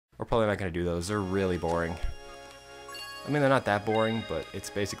probably not going to do those. They're really boring. I mean, they're not that boring, but it's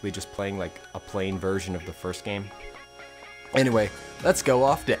basically just playing like a plain version of the first game. Anyway, let's go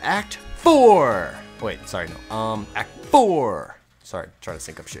off to Act 4! Wait, sorry, no. Act 4! Sorry, trying to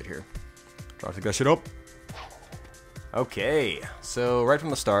sync up shit here. Trying to sync that shit up. Okay, so right from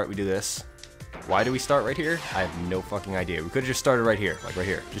the start, we do this. Why do we start right here? I have no fucking idea. We could have just started right here, like right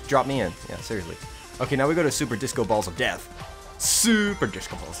here. Just drop me in. Yeah, seriously. Okay, now we go to Super Disco Balls of Death. Super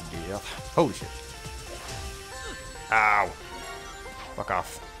Disco Balls of Death. Holy shit. Ow. Fuck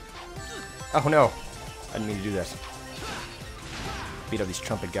off. Oh no. I didn't mean to do that. Beat up these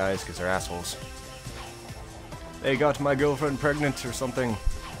trumpet guys because they're assholes. They got my girlfriend pregnant or something.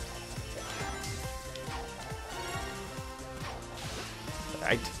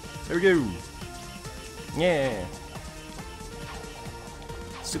 Right. There we go. Yeah.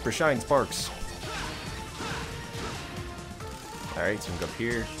 Super Shine Sparks. Alright, so we can go up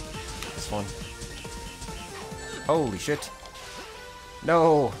here. This one. Holy shit.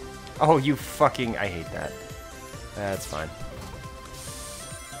 No. Oh, you fucking... I hate that. That's fine.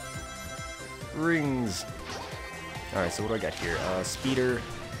 Rings. Alright, so what do I got here? Speeder.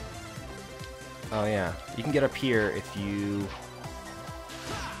 Oh, yeah. You can get up here if you...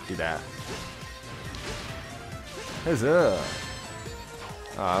 do that. Huzzah!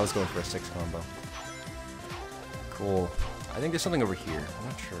 Oh, I was going for a 6 combo. Cool. I think there's something over here. I'm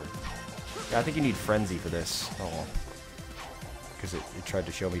not sure. Yeah, I think you need Frenzy for this. Oh well. Because it tried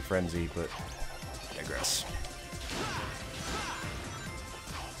to show me Frenzy, but... digress.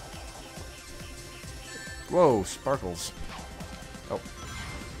 Whoa, sparkles. Oh.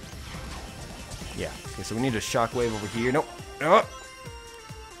 Yeah. Okay, so we need a shockwave over here. Nope. Oh!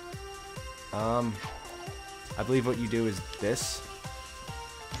 I believe what you do is this.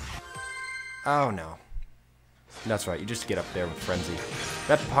 Oh no. That's right, you just get up there with Frenzy.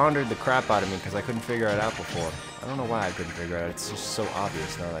 That pondered the crap out of me because I couldn't figure it out before. I don't know why I couldn't figure it out. It's just so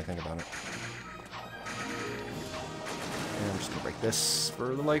obvious now that I think about it. And I'm just gonna break this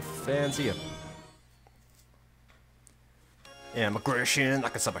for the life and see ya. Aggression,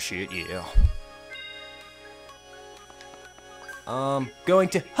 like a sub of shit, yeah. Going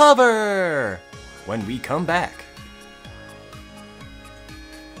to hover when we come back.